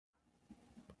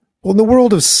Well, in the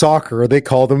world of soccer, they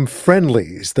call them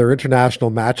friendlies. They're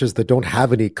international matches that don't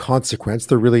have any consequence.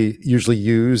 They're really usually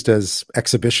used as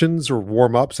exhibitions or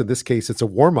warm-ups. In this case, it's a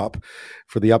warm-up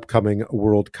for the upcoming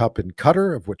World Cup in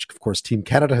Qatar, of which, of course, Team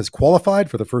Canada has qualified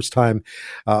for the first time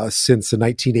since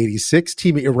 1986.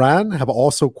 Team Iran have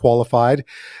also qualified,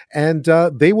 and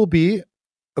they will be,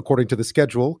 according to the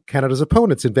schedule, Canada's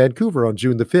opponents in Vancouver on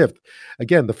June the 5th.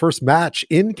 Again, the first match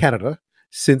in Canada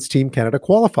since Team Canada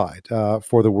qualified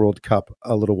for the World Cup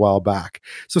a little while back.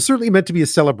 So certainly meant to be a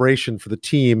celebration for the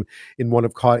team in one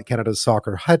of Canada's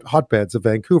soccer hotbeds of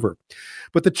Vancouver.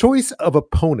 But the choice of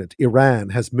opponent, Iran,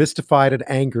 has mystified and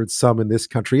angered some in this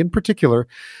country, in particular,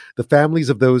 the families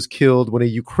of those killed when a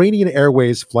Ukrainian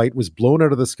Airways flight was blown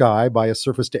out of the sky by a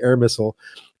surface-to-air missile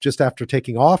just after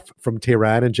taking off from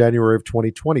Tehran in January of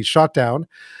 2020, shot down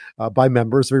by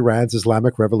members of Iran's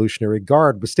Islamic Revolutionary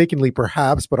Guard. Mistakenly,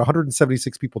 perhaps, but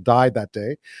 176 people died that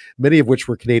day, many of which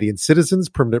were Canadian citizens,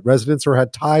 permanent residents, or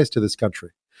had ties to this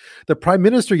country. The Prime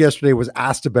Minister yesterday was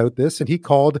asked about this, and he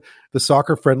called the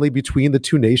soccer friendly between the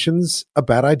two nations a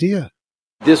bad idea.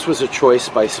 This was a choice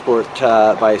by Sport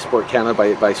Canada,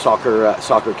 by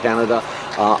Soccer Canada.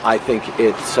 I think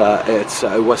it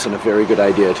wasn't a very good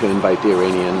idea to invite the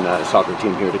Iranian soccer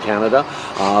team here to Canada,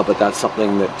 but that's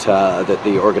something that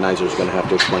the organizers are going to have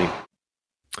to explain.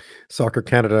 Soccer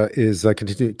Canada is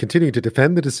continuing to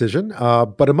defend the decision,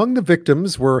 but among the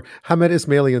victims were Hamed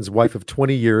Esmaeilion's wife of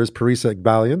 20 years, Parisa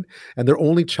Esmaeilion, and their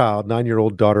only child,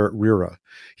 9-year-old daughter, Rira.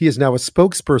 He is now a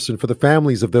spokesperson for the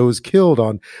families of those killed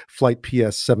on Flight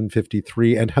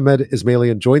PS752, and Hamed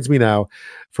Esmaeilion joins me now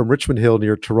from Richmond Hill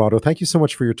near Toronto. Thank you so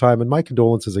much for your time, and my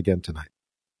condolences again tonight.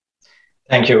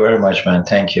 Thank you very much, man.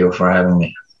 Thank you for having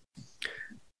me.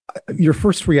 Your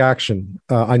first reaction,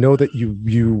 I know that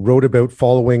you wrote about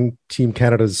following Team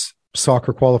Canada's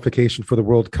soccer qualification for the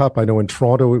World Cup. I know in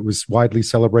Toronto it was widely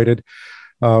celebrated.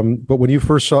 But when you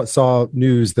first saw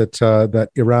news that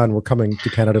Iran were coming to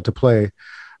Canada to play,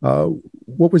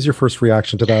 what was your first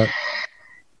reaction to that?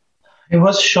 It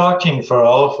was shocking for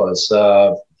all of us,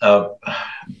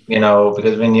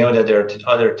 because we knew that there are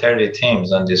other 30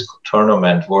 teams on this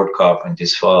tournament, World Cup, in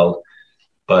this fall.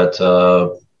 But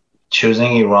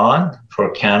choosing Iran for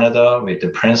Canada with the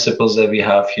principles that we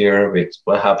have here, with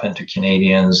what happened to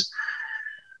Canadians,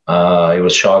 it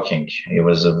was shocking. It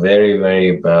was a very,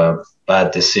 very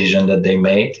bad decision that they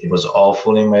made. It was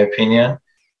awful, in my opinion.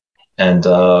 And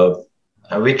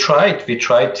we tried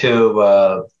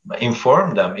to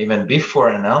inform them even before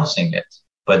announcing it,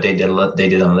 but they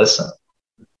didn't listen.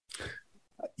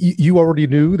 You already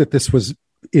knew that this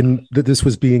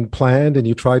was being planned, and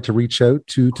you tried to reach out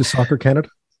to Soccer Canada?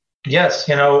 Yes,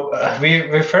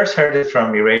 we first heard it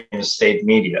from Iranian state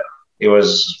media. It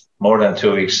was more than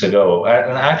 2 weeks ago,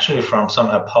 and actually from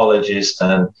some apologists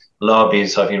and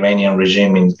lobbies of Iranian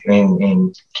regime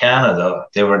in Canada.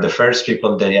 They were the first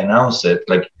people that announced it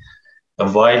like a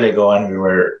while ago, and we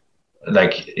were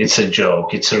like, it's a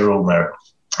joke, it's a rumor.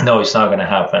 No, it's not going to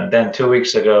happen. Then 2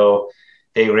 weeks ago,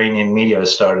 the Iranian media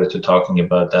started to talking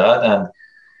about that, and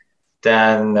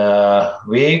then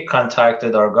we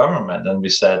contacted our government and we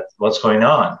said, what's going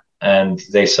on? And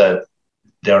they said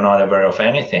they're not aware of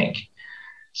anything.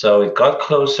 So it got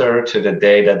closer to the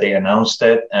day that they announced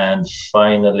it. And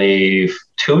finally,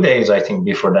 2 days, I think,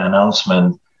 before the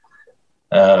announcement,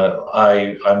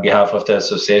 on behalf of the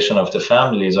Association of the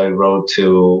Families, I wrote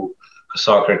to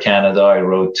Soccer Canada, I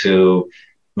wrote to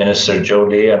Minister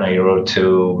Jolie, and I wrote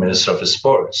to Minister of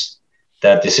Sports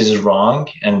that this is wrong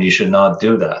and you should not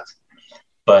do that.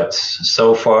 But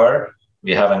so far,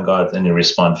 we haven't got any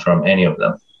response from any of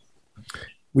them.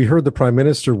 We heard the Prime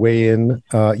Minister weigh in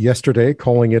yesterday,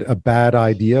 calling it a bad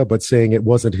idea, but saying it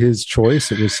wasn't his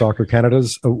choice. It was Soccer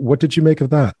Canada's. What did you make of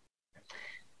that?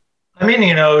 I mean,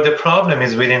 the problem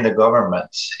is within the government.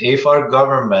 If our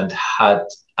government had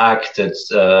acted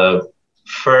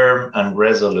firm and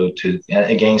resolute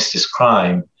against this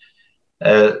crime,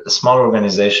 a small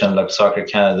organization like Soccer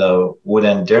Canada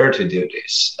wouldn't dare to do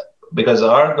this. Because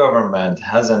our government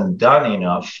hasn't done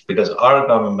enough, because our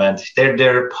government,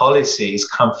 their policy is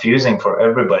confusing for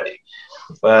everybody.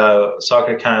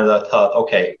 Soccer Canada thought,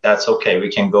 okay, that's okay.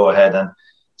 We can go ahead and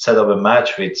set up a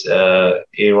match with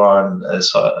Iran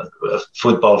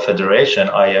Football Federation,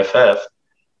 IFF.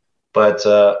 But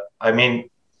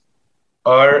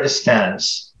our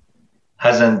stance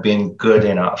hasn't been good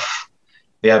enough.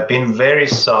 We have been very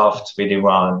soft with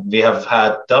Iran. We have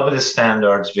had double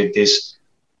standards with these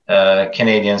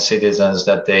Canadian citizens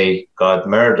that they got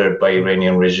murdered by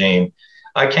Iranian regime.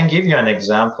 I can give you an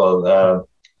example,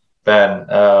 Ben.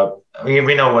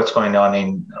 we know what's going on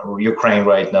in Ukraine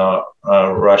right now.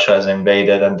 Russia has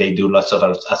invaded and they do lots of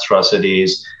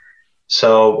atrocities.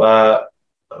 So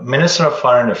Minister of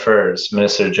Foreign Affairs,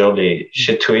 Minister Jolie,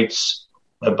 she tweets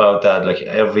about that like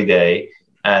every day,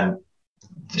 and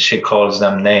she calls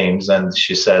them names, and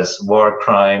she says war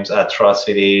crimes,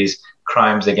 atrocities,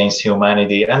 crimes against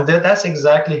humanity. And that's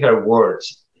exactly her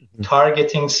words.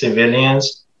 Targeting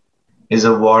civilians is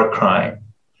a war crime.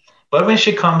 But when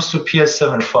she comes to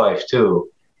PS752,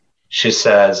 she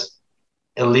says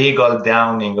illegal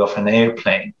downing of an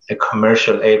airplane, a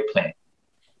commercial airplane.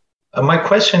 My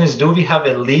question is, do we have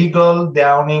a legal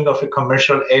downing of a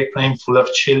commercial airplane full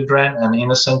of children and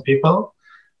innocent people?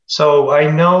 So I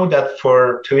know that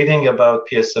for tweeting about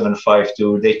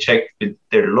PS752, they checked with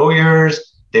their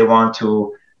lawyers. They want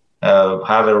to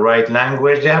have a right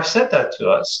language. They have said that to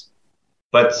us.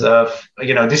 But,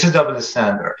 this is double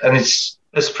standard, and it's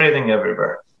spreading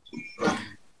everywhere.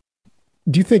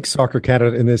 Do you think Soccer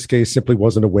Canada in this case simply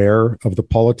wasn't aware of the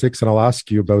politics? And I'll ask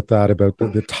you about that, about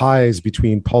the ties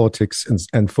between politics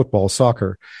and football,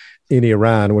 soccer in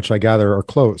Iran, which I gather are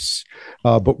close.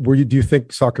 But do you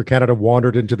think Soccer Canada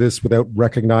wandered into this without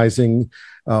recognizing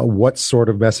what sort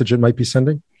of message it might be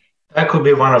sending? That could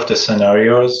be one of the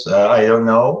scenarios. I don't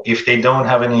know. If they don't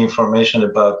have any information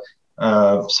about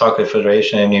Soccer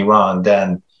Federation in Iran,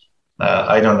 then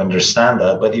I don't understand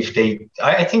that. But if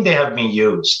I think they have been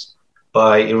used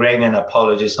by Iranian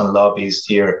apologists and lobbyists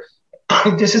here.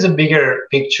 This is a bigger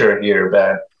picture here,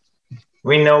 Ben.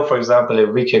 We know, for example,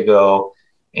 a week ago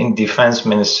in defense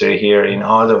ministry here in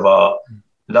Ottawa,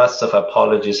 lots of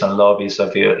apologists and lobbyists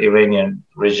of the Iranian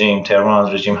regime,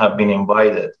 Tehran's regime, have been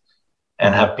invited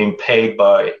and have been paid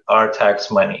by our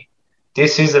tax money.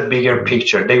 This is a bigger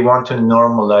picture. They want to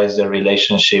normalize the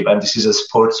relationship, and this is a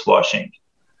sports washing.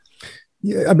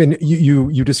 Yeah, I mean,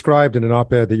 you described in an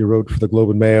op-ed that you wrote for the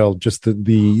Globe and Mail just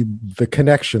the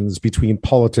connections between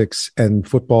politics and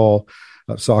football,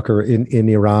 soccer in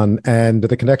Iran, and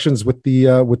the connections with the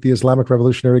Islamic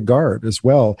Revolutionary Guard as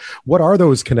well. What are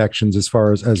those connections as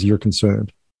far as you're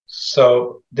concerned?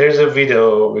 So there's a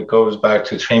video that goes back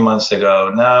to 3 months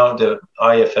ago. Now the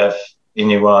IFF in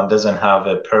Iran doesn't have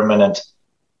a permanent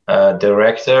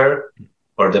director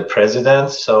or the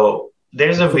president, so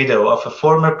there's a video of a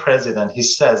former president. He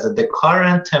says that the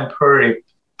current temporary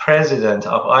president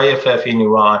of IFF in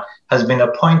Iran has been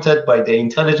appointed by the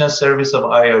intelligence service of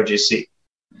IRGC.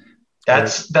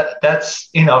 That's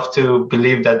enough to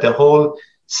believe that the whole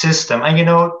system, and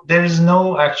there is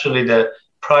no actually the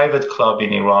private club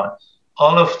in Iran.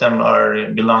 All of them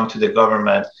belong to the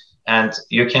government, and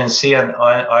you can see an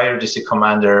IRGC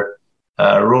commander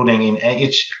ruling in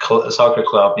each soccer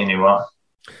club in Iran.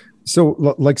 So,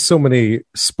 like so many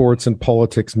sports and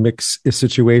politics mix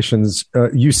situations,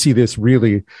 you see this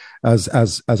really as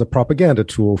a propaganda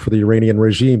tool for the Iranian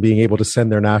regime being able to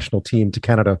send their national team to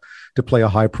Canada to play a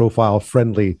high-profile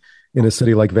friendly in a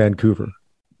city like Vancouver.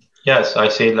 Yes, I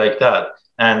see it like that.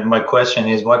 And my question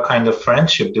is, what kind of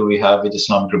friendship do we have with the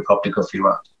Islamic Republic of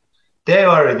Iran? They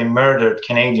already murdered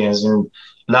Canadians in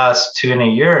last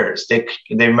 20 years.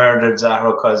 They murdered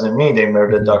Zahra Kazemi. They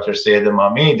murdered Dr. Syed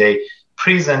Imami. They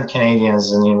imprisoned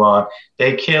Canadians in Iran.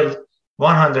 They killed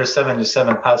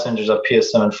 177 passengers of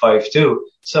PS752.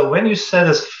 So when you set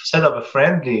up a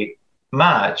friendly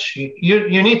match,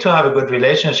 you need to have a good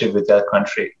relationship with that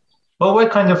country. But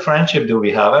what kind of friendship do we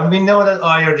have? And we know that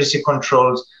IRGC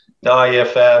controls the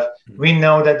IFF. We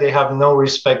know that they have no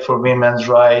respect for women's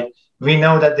rights. We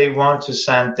know that they want to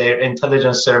send their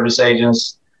intelligence service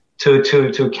agents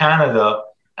to Canada.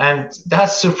 And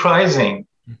that's surprising.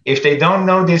 If they don't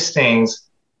know these things,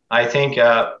 I think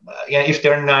if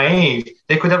they're naive,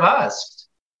 they could have asked.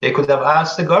 They could have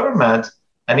asked the government.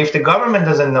 And if the government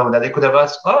doesn't know that, they could have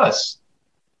asked us.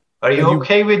 Are you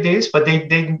okay with this? But they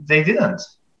didn't.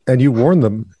 And you warned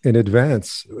them in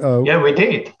advance. Yeah, we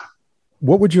did.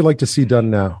 What would you like to see done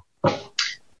now?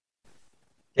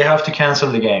 They have to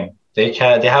cancel the game. They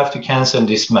have to cancel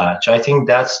this match. I think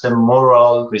that's the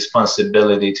moral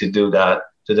responsibility to do that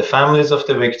to the families of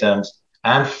the victims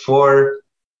and for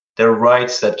the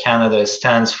rights that Canada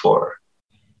stands for.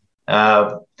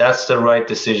 That's the right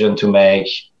decision to make.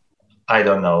 I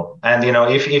don't know. And,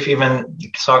 if even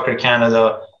Soccer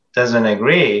Canada doesn't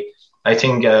agree, I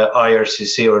think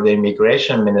IRCC or the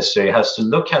Immigration Ministry has to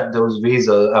look at those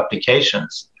visa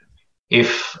applications.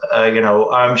 If,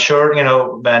 I'm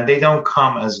sure, Ben, they don't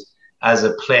come as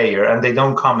a player and they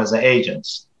don't come as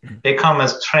agents. They come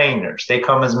as trainers. They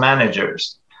come as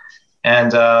managers.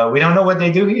 And we don't know what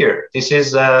they do here. This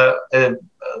is a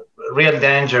real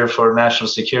danger for national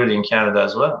security in Canada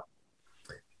as well.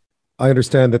 I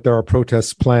understand that there are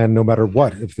protests planned no matter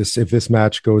what. If this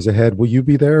match goes ahead, will you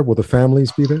be there? Will the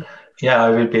families be there? Yeah, I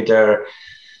will be there.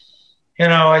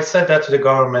 I said that to the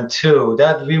government too,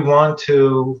 that we want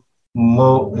to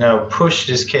move, push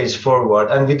this case forward,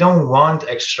 and we don't want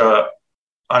extra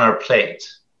on our plate.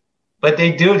 But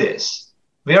they do this.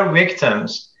 We are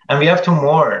victims, and we have to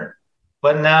mourn.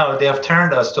 But now they have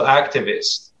turned us to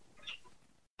activists.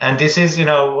 And this is,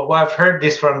 I've heard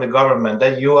this from the government,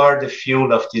 that you are the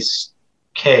fuel of this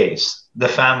case, the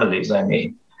families, I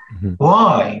mean. Mm-hmm.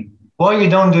 Why? Why you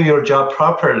don't do your job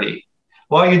properly?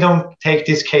 Why you don't take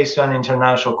this case to an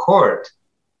international court?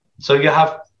 So you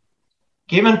have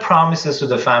given promises to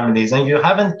the families, and you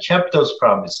haven't kept those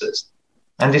promises.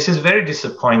 And this is very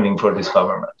disappointing for this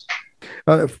government.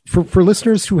 For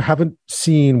listeners who haven't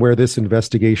seen where this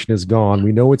investigation has gone,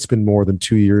 we know it's been more than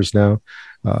 2 years now.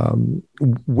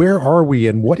 Where are we,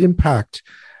 and what impact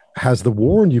has the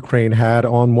war in Ukraine had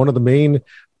on one of the main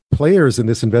players in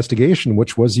this investigation,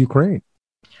 which was Ukraine?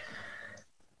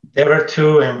 There were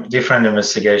two different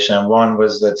investigations. One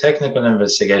was the technical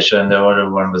investigation, the other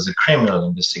one was the criminal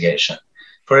investigation.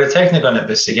 For the technical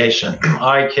investigation,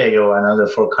 ICAO and other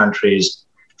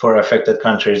four affected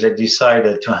countries, they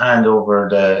decided to hand over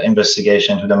the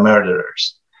investigation to the murderers.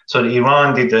 So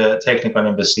Iran did the technical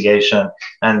investigation,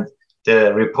 and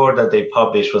the report that they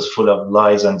published was full of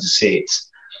lies and deceits.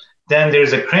 Then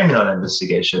there's a criminal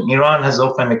investigation. Iran has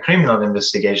opened a criminal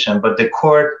investigation, but the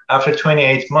court, after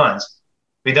 28 months,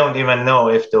 we don't even know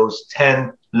if those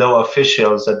 10 low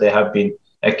officials that they have been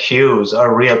accused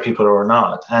are real people or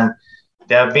not. And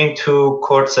there have been 2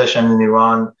 court sessions in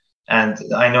Iran, and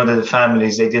I know that the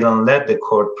families, they didn't let the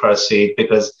court proceed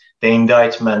because the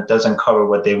indictment doesn't cover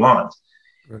what they want.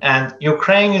 And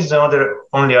Ukraine is the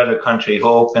only other country who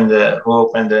opened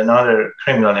another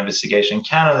criminal investigation.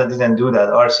 Canada didn't do that.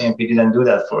 RCMP didn't do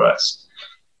that for us.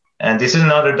 And this is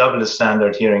another double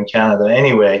standard here in Canada.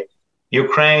 Anyway,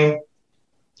 Ukraine,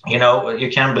 you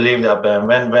can't believe that, Ben.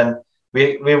 When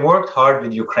we worked hard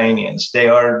with Ukrainians, they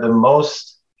are the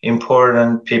most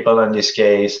important people in this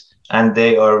case, and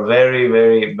they are very,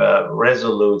 very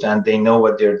resolute, and they know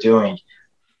what they're doing.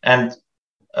 And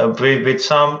with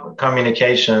some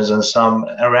communications and some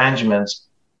arrangements,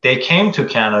 they came to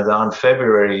Canada in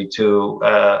February to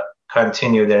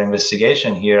continue their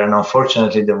investigation here. And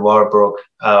unfortunately, the war broke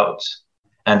out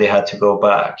and they had to go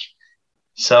back.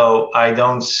 So I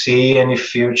don't see any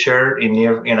future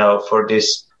for this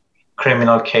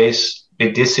criminal case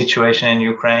with this situation in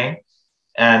Ukraine.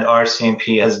 And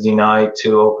RCMP has denied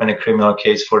to open a criminal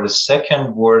case for the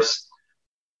second worst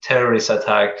terrorist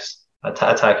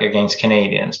attack against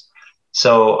Canadians.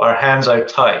 So our hands are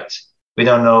tied. We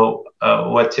don't know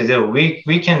what to do.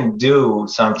 We can do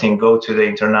something, go to the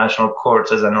international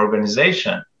courts as an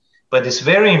organization, but it's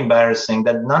very embarrassing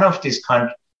that none of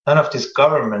these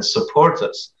governments support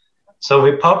us. So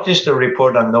we published a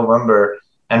report on November,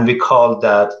 and we called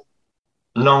that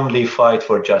Lonely Fight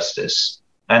for Justice.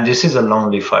 And this is a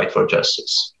lonely fight for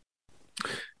justice.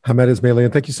 Hamed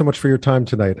Esmaeilion, thank you so much for your time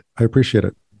tonight. I appreciate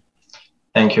it.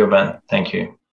 Thank you, Ben. Thank you.